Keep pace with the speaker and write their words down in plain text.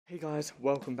Hey guys,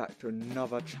 welcome back to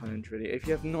another challenge video. If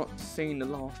you have not seen the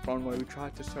last one where we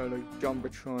tried to solo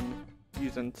Jumbotron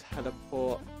using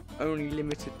teleport, only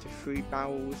limited to 3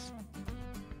 barrels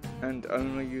and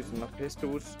only using the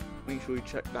pistols, make sure you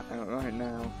check that out right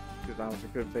now because that was a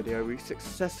good video. We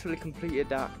successfully completed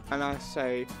that, and I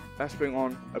say let's bring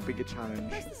on a bigger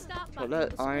challenge. So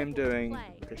I am doing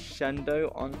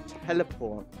Crescendo on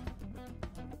teleport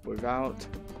without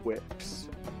whips.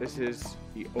 This is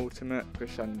the ultimate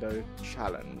Crescendo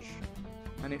challenge,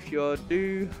 and if you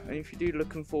do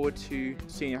looking forward to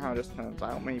seeing how this turns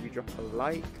out, maybe drop a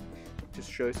like,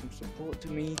 just show some support to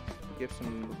me, give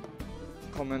some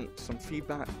comments, some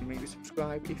feedback, and maybe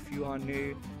subscribe if you are new.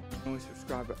 You can always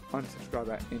subscribe or unsubscribe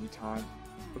at any time.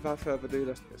 Without further ado,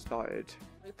 let's get started.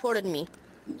 Reported me.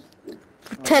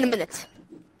 10 minutes.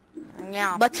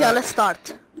 Yeah, but yeah, let's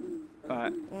start.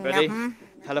 Alright, ready?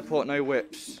 Teleport, no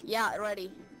whips. Yeah,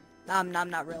 ready. I'm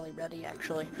not really ready,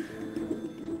 actually.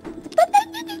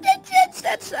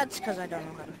 That's because I don't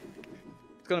know how to.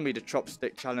 It's gonna be the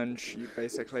chopstick challenge,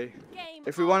 basically.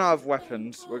 If we run out of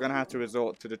weapons, we're gonna have to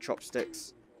resort to the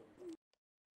chopsticks.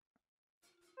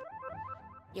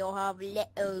 You'll have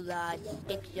little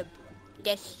sticks of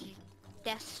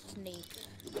destiny.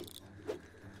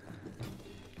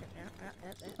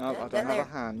 Oh, I don't have a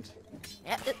hand.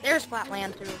 Yeah, there's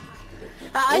flatland too.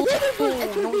 I think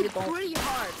it will be pretty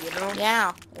hard, you know?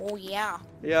 Yeah. Oh, yeah.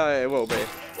 Yeah, it will be.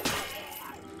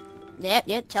 Yeah,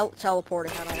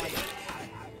 teleporting. I don't like it.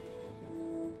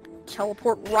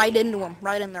 Teleport right into them,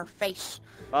 right in their face.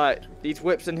 Alright, these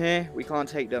whips in here, we can't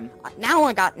take them. Now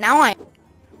I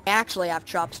actually have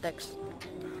chopsticks.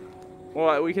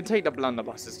 Alright, we can take the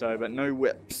blunderbusses though, but no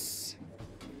whips.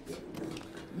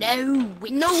 No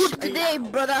whip today,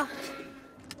 brother.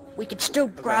 We could still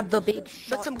grab the big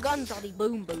shot. But some guns on the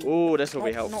boom boom. Oh, this will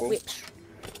be helpful. Not whips.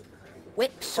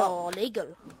 Whips are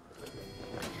legal.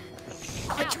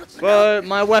 Well,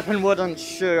 my weapon wouldn't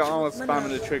shoot. I was spamming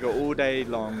the trigger all day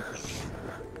long.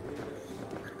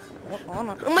 Oh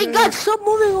my god, stop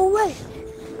moving away.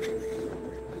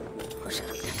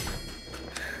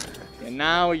 Yeah,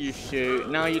 now you shoot.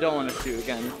 Now you don't want to shoot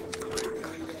again.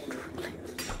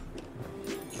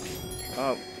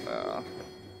 Oh.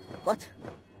 What?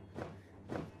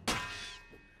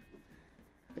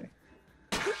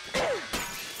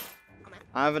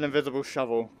 I have an invisible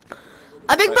shovel.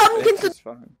 A big pumpkin to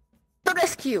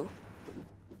rescue.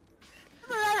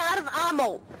 Run out of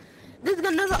ammo. This is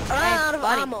gonna run out of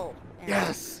ammo.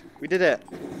 Yes, we did it.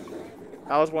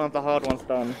 That was one of the hard ones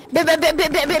done. Because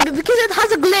it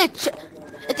has a glitch.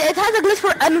 It has a glitch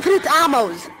for infinite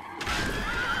ammos.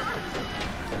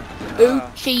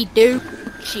 Oochie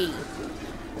doochie.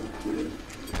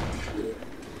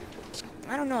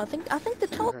 I don't know. I think the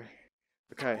top.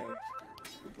 Okay.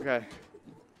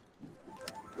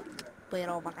 Played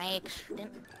over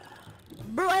accident.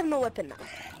 Bro, I have no weapon now.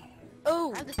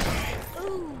 Oh.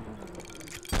 Ooh.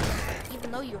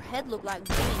 Even though your head looked like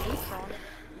Jimmy Neutron.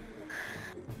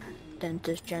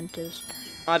 Dentist.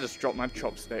 I just dropped my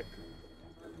chopstick.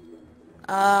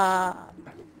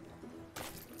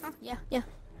 Yeah.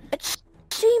 It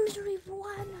seems we've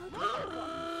won.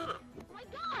 Oh my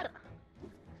god.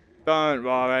 Don't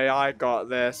worry, I got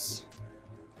this.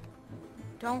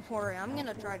 Don't worry, I'm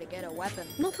gonna try to get a weapon.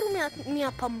 No, throw me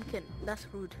a pumpkin. That's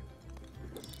rude.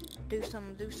 Do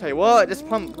some. Say what? This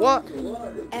pump? What?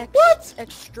 What?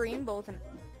 Extreme both and.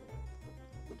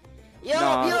 Yo,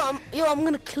 I'm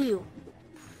gonna kill you.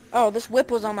 Oh, this whip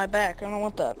was on my back. I don't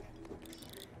want that.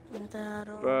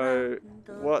 Bro,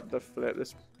 what the flip?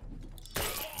 This.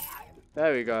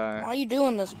 There we go. Why are you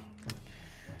doing this?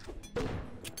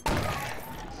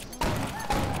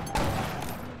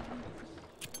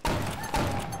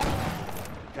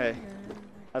 Okay,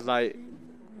 there's like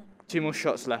 2 more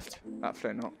shots left. That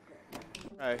flip not.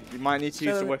 Okay, you might need to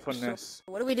use the whip on this.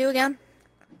 What do we do again?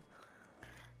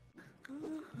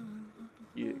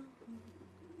 You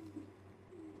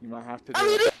might have to do I'm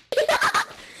it.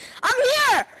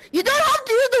 here! You don't have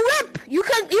to use the whip! You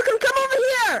can come over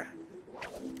here!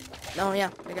 No, yeah,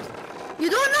 I guess. You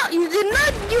did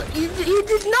not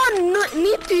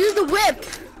need to use the whip!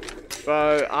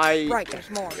 Bro, Right, there's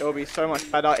more. It'll be so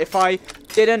much better if I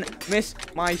didn't miss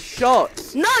my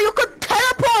shots. No, you could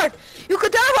teleport! You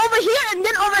could teleport over here and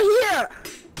then over here!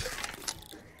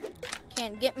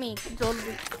 Can't get me,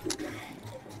 totally.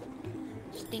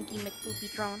 Stinky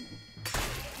McPoopytron.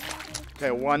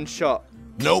 Okay, 1 shot.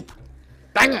 Nope.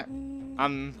 Dang it!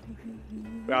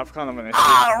 We have kind of an issue.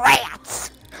 Oh,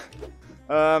 rats!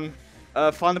 Find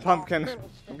the pumpkin.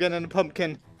 I'm getting the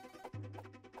pumpkin.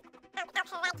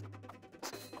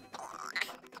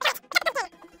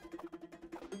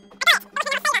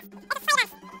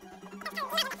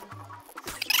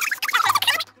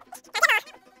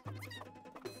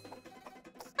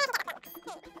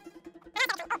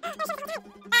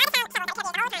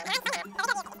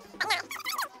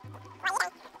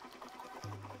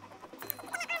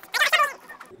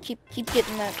 Keep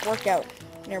getting that workout.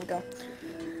 There we go.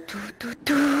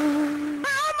 Where am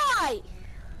I?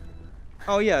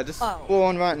 Oh yeah, just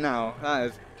spawn right now. That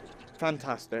is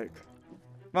fantastic.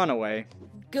 Run away.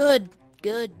 Good.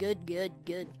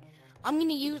 I'm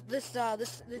gonna use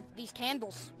these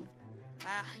candles.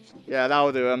 Yeah,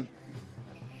 that'll do them.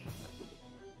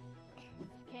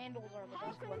 Candles are the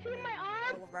best weapon in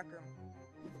all of RecRoom.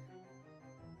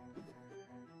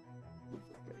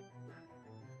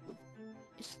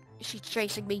 Is she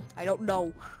chasing me? I don't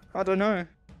know. I don't know.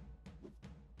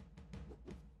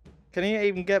 Can he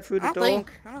even get through the door? I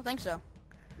don't think so.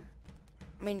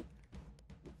 I mean,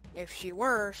 if she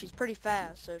were, she's pretty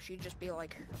fast, so she'd just be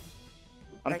like.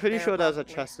 I'm pretty sure there's a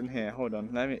chest in here. Hold on,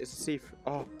 let me see.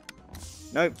 Oh,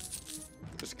 nope,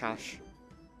 just cash.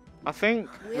 I think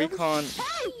we can't.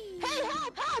 Hey,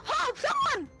 help,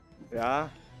 someone! Yeah.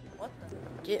 What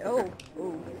the? Oh.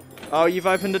 Oh, you've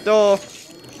opened the door.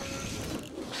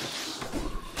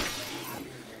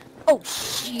 Oh,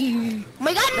 shit. Oh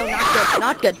my God! No,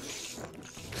 not good.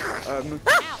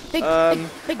 Big.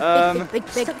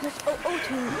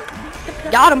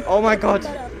 Got him. Oh my God.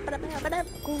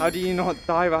 How do you not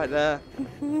die right there?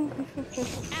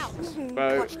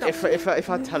 Bro, if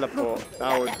I teleport,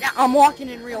 that would... I'm walking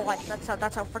in real life. That's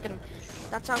how frantic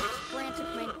That's how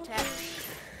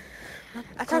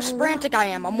frantic I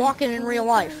am. I'm walking in real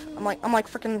life. I'm like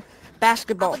freaking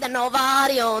basketball.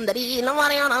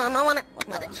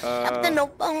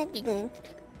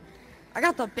 I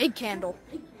got the big candle.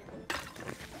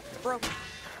 Bro.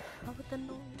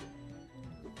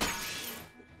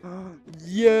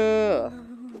 Yeah.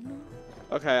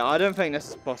 Okay, I don't think this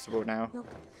is possible now.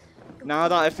 Now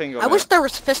that I think of it. I wish there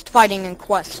was fist fighting in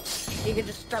quests. You could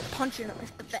just start punching them.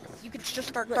 You could just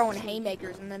start throwing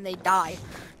haymakers and then they die.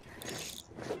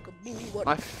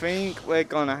 I think we're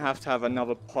gonna have to have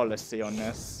another policy on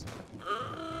this.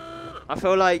 I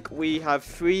feel like we have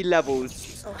 3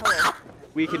 levels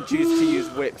we can choose to use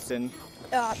whips in.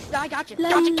 I got you.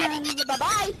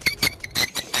 Bye-bye.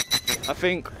 I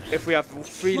think if we have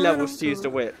 3 levels to use the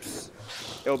whips,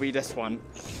 it'll be this one.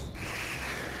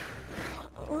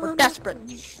 We're desperate.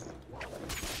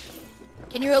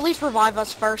 Can you at least revive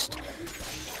us first?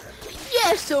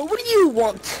 Yeah, so what do you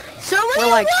want? So what do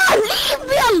you want? Leave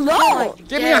me alone!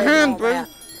 Give me a hand, bro!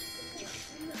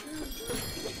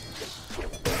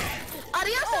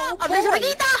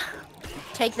 Adios,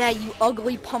 take that, you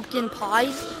ugly pumpkin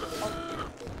pies.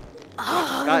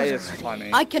 That is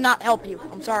funny. I cannot help you.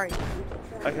 I'm sorry.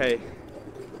 Okay.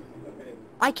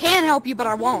 I can help you, but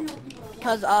I won't.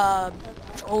 Because,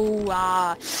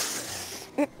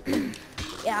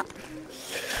 yeah.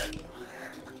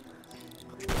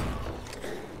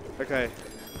 Okay.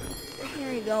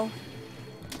 Here you go.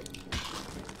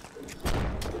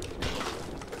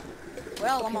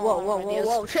 Well, I'm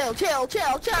whoa, chill.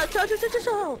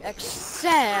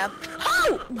 Except,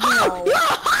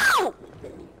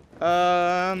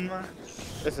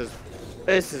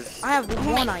 This is. I have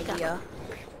one idea.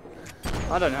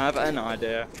 I don't have an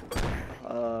idea.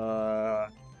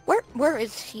 Where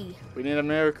is he? We need a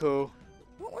miracle.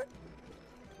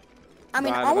 I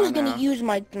mean, I was gonna use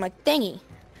my thingy,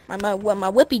 my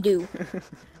whippy do.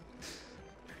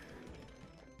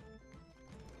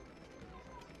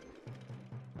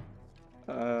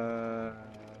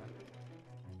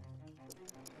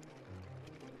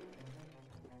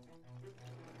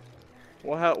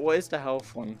 What is the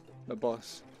health one? The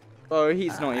boss. Oh,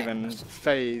 he's not even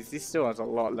phased. He still has a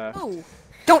lot left. Oh,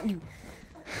 don't you?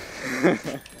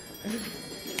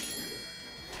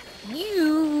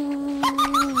 You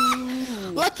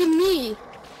lucky me.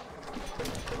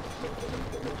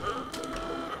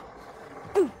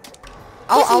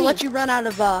 I'll let you run out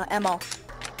of ammo.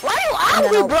 Why are you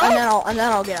angry, bro? And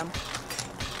then I'll get him.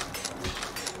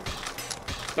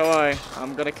 Don't worry,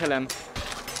 I'm gonna kill him.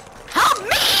 Help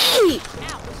me!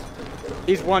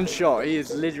 He's one shot. He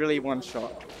is literally one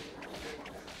shot.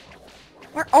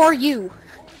 Where are you?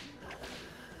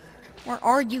 Where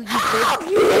are you, you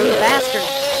big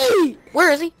bastard?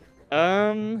 Where is he?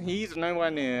 He's nowhere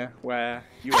near where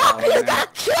you Help are. me! I'm gonna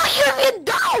kill you if you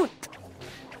don't!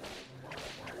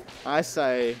 I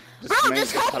say, Bro,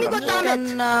 just help me,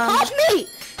 goddammit! Help me!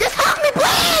 Just help me,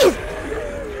 please!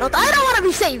 No, I don't want to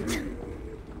be saved.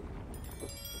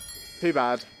 Too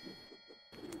bad.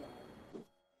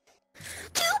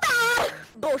 Too bad!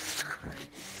 Bullshit.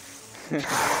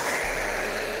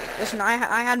 Listen, I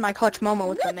had my clutch moment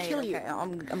with the nade. Okay,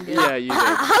 I'm good. Yeah, you did.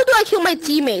 How do I kill my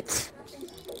teammates?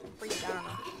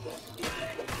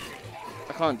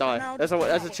 I can't die. There's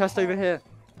a chest over here.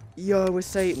 Yo, we're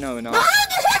safe. No, we're not. There's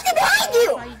a chest behind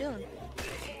you! How you doing?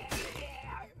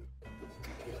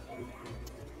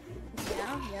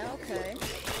 Yeah, okay.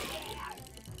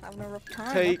 Having a rough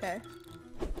time, Take. okay.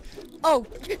 Oh,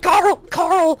 Carl!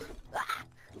 Carl!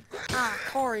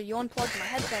 Carl, you unplugged my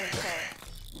headphones,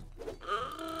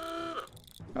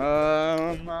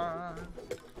 Carl.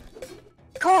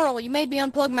 Carl, you made me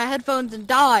unplug my headphones and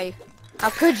die. How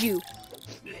could you?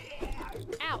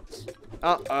 Ouch.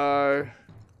 Uh-oh.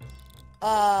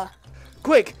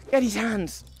 Quick! Get his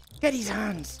hands! Get his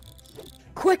hands!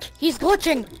 Quick, he's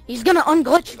glitching! He's gonna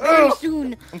unglitch very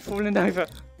soon! I'm falling over.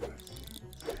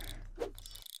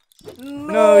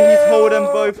 No, he's holding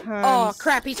both hands. Oh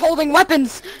crap, he's holding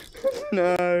weapons!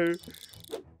 No.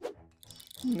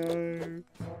 No.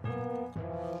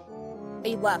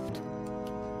 He left.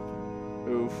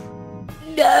 Oof.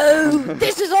 No!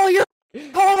 This is all your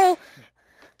Carl!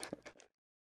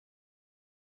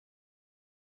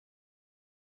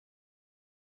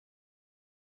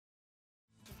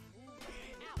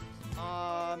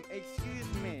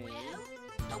 Excuse me.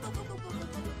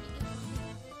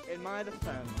 In my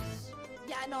defense.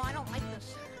 Yeah, no, I don't like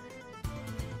this.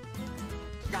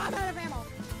 God, I'm out of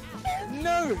ammo!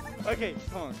 No! Okay,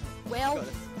 come on. Well, Got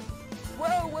this.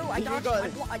 whoa, I You dodged. got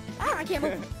I, it. I can't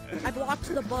move. I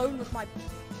blocked the bone with my.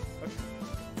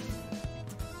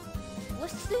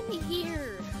 Listen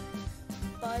here,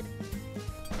 bud.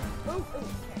 Oh, okay.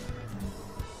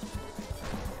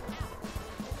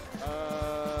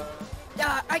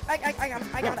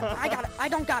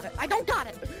 I got it. I don't got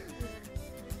it.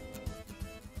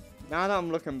 Now that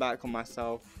I'm looking back on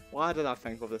myself, why did I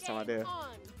think of this Game idea?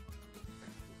 on.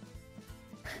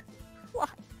 What?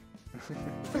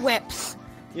 Whips.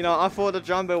 You know, I thought the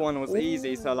jumbo one was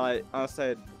easy, so like, I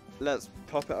said, let's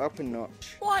pop it up a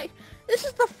notch. Why? This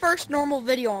is the first normal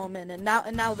video I'm in, and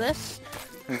now this.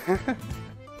 Cause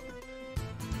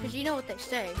you know what they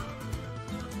say.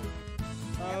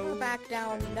 Never back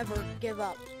down, never give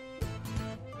up.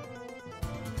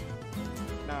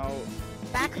 Now,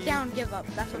 Back down, give up.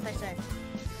 That's what they say.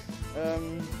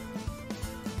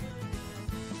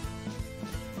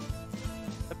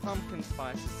 The pumpkin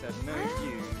spicer said, no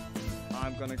you,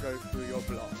 I'm gonna go through your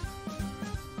block.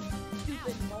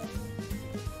 Stupid mole.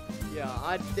 Yeah,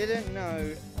 I didn't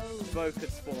know both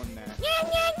could spawn there.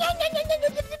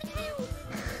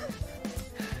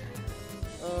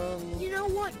 You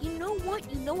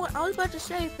know what? I was about to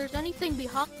say, if there's anything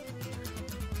behind.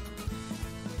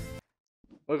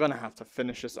 We're gonna have to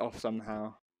finish this off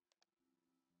somehow.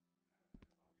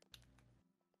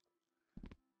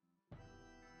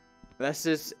 Let's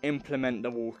just implement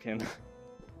the walk-in.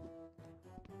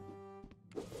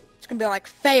 It's gonna be like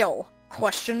fail?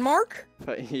 Question mark?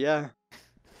 But yeah.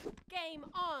 Game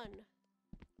on.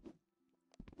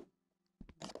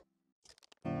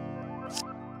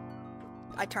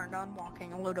 I turned on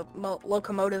walking, a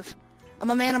locomotive. I'm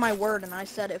a man of my word, and I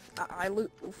said if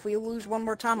we lose one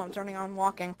more time, I'm turning on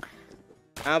walking.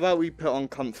 How about we put on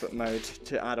comfort mode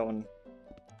to add on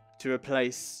to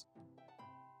replace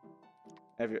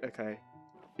okay.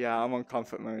 Yeah, I'm on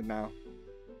comfort mode now.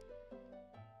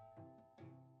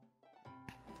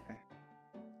 Okay.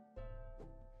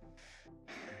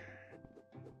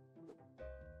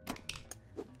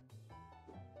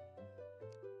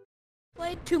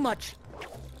 Played too much.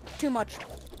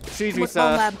 Excuse me, With sir.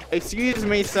 lab. Excuse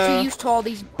me, sir. Too used to all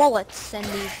these bullets and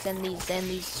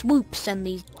these swoops and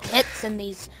these hits and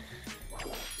these.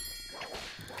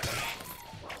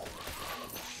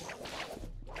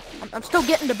 I'm still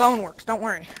getting to Boneworks. Don't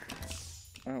worry.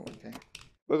 Oh, okay.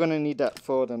 We're gonna need that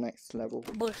for the next level.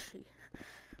 Bushy.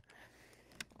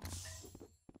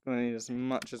 We're gonna need as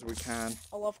much as we can.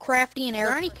 I love crafty and air. Are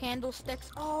there any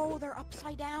candlesticks? Oh, they're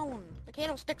upside down. The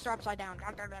candlesticks are upside down.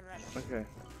 Okay.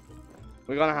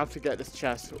 We're gonna have to get this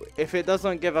chest. If it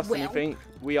doesn't give us Well, anything,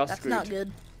 we are That's screwed. not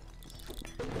good.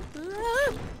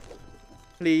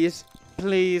 Please,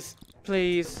 please,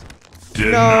 please.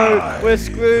 Denied. No, we're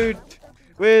screwed.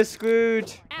 We're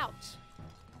screwed. Ouch.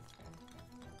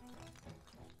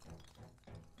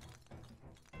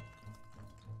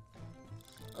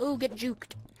 Ooh, get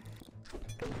juked.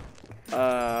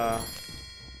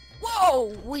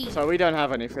 Whoa, we. So we don't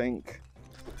have anything.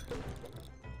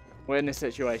 We're in this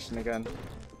situation again.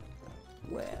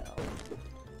 Well.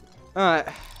 Alright.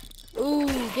 Ooh,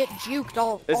 get juked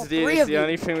all This is three of the you.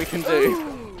 only thing we can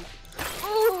do.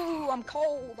 Ooh, I'm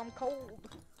cold.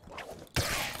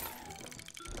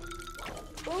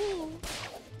 Ooh.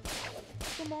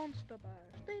 The monster bash.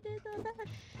 They did the bash.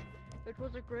 It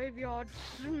was a graveyard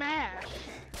smash.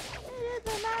 They did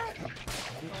the mash.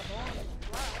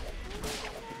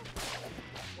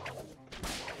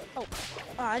 Oh,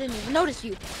 I didn't even notice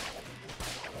you.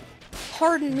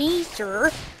 Pardon me,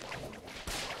 sir.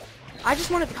 I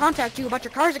just wanted to contact you about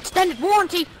your car's extended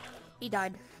warranty. He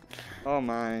died. Oh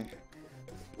my.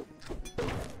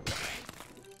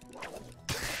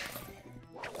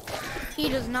 He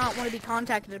does not want to be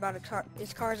contacted about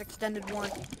his car's extended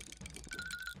warranty.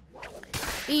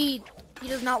 He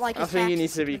does not like his I think he taxes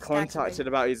needs to be being stacked away. contacted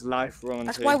about his life warranty.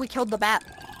 That's why we killed the bat.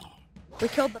 We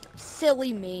killed the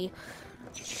silly me.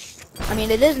 I mean,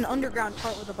 it is an underground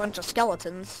part with a bunch of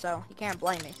skeletons, so you can't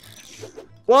blame me.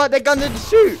 What? They're gonna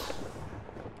shoot!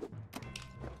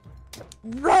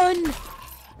 Run!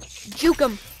 Juke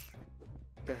him!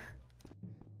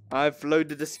 I've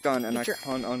loaded this gun and Get I your-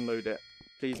 can't unload it.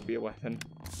 Please be a weapon.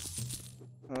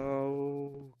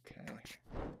 Okay.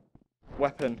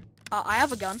 Weapon. I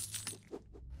have a gun.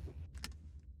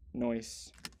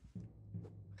 Nice.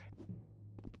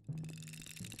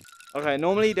 Okay,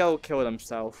 normally they'll kill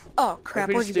themselves. Oh crap! If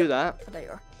we Where'd just you do go? that, Oh, there you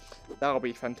are. that'll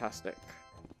be fantastic.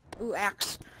 Ooh,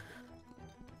 axe.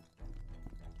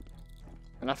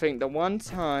 And I think the one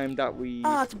time that we...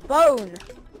 Ah, it's bone.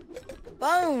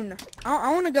 Bone.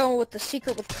 I want to go with the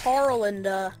secret with Carl and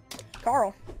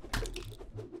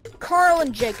Carl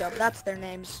and Jacob. That's their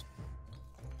names.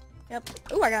 Yep.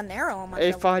 Ooh, I got an arrow on my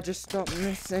If shovel. I just stop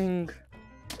missing.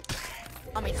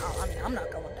 I mean, I'm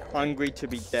not going down. Hungry to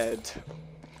be dead.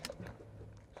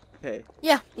 Okay,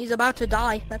 Yeah, he's about to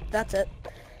die. That's it.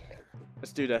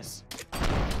 let's do this.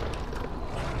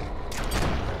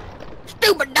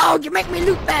 Stupid dog, you make me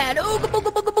look bad. Ooga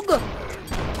booga booga booga.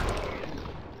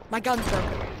 My gun's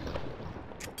broken.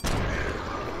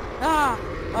 Ah!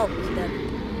 Oh, he's dead.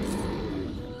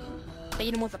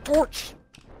 Beat him with a torch.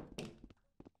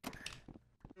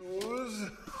 It was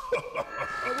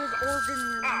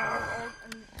organ.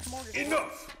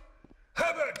 Enough!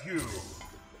 How about you?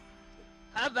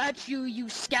 How about you, you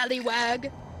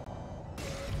scallywag?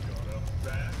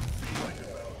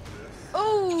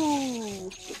 Oh!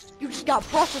 You just got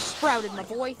Brussels sprouted, my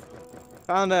boy.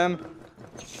 Found him.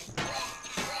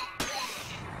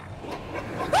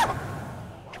 I've got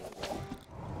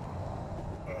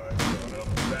a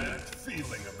bad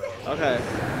feeling about it. Okay.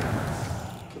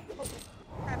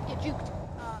 Crap, get juked.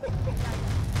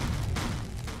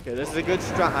 Okay, this is a good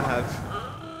strat I have.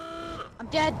 I'm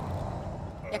dead.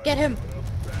 Yeah, get him.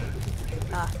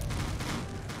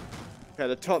 Okay,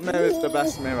 the top mirror is the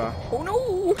best mirror. Oh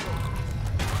no!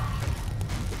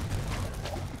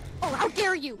 Oh, how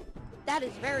dare you! That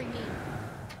is very mean.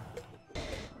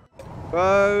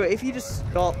 Bro, if you just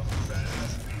stop.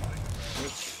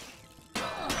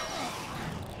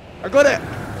 I got it!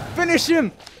 Finish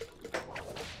him!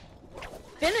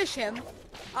 Finish him?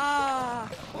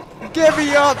 Give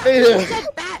me up He here! said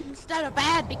bat instead of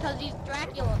bad because he's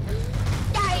Dracula.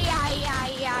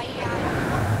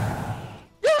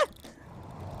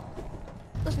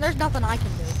 Listen, there's nothing I can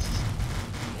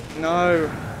do. No.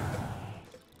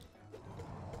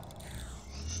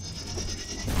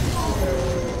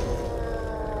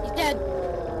 He's dead.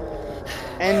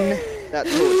 End that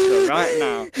torture right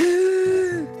now.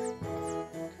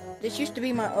 This used to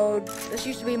be my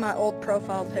old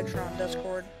profile picture on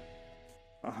Discord.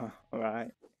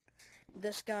 Alright.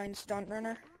 This guy in Stunt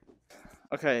Runner.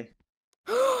 Okay.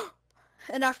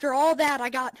 And after all that, I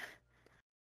got.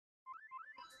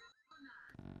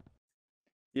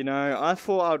 You know, I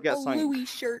thought I would get a something. Louis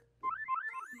shirt.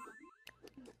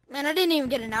 Man, I didn't even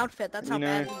get an outfit. That's how You know,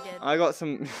 bad we did. I got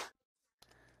some.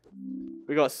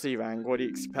 We got C rank. What do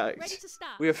you Ready expect? to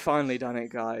start. We have finally done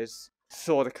it, guys.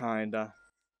 Sorta, kinda.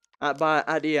 But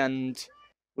at the end,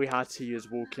 we had to use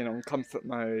walking on comfort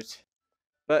mode.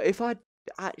 But if I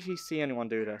actually see anyone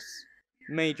do this,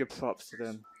 major props to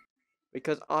them,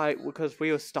 because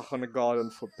we were stuck on the garden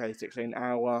for basically an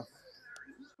hour.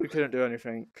 We couldn't do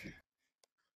anything,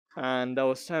 and there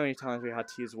were so many times we had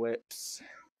to use whips.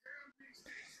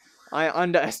 I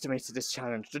underestimated this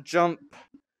challenge. The jump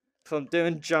from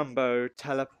doing jumbo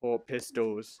teleport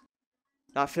pistols.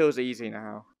 That feels easy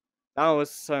now. That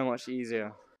was so much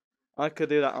easier. I could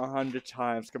do that 100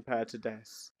 times compared to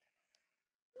this.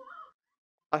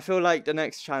 I feel like the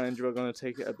next challenge we're going to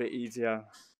take it a bit easier.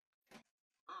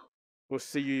 We'll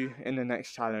see you in the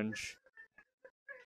next challenge.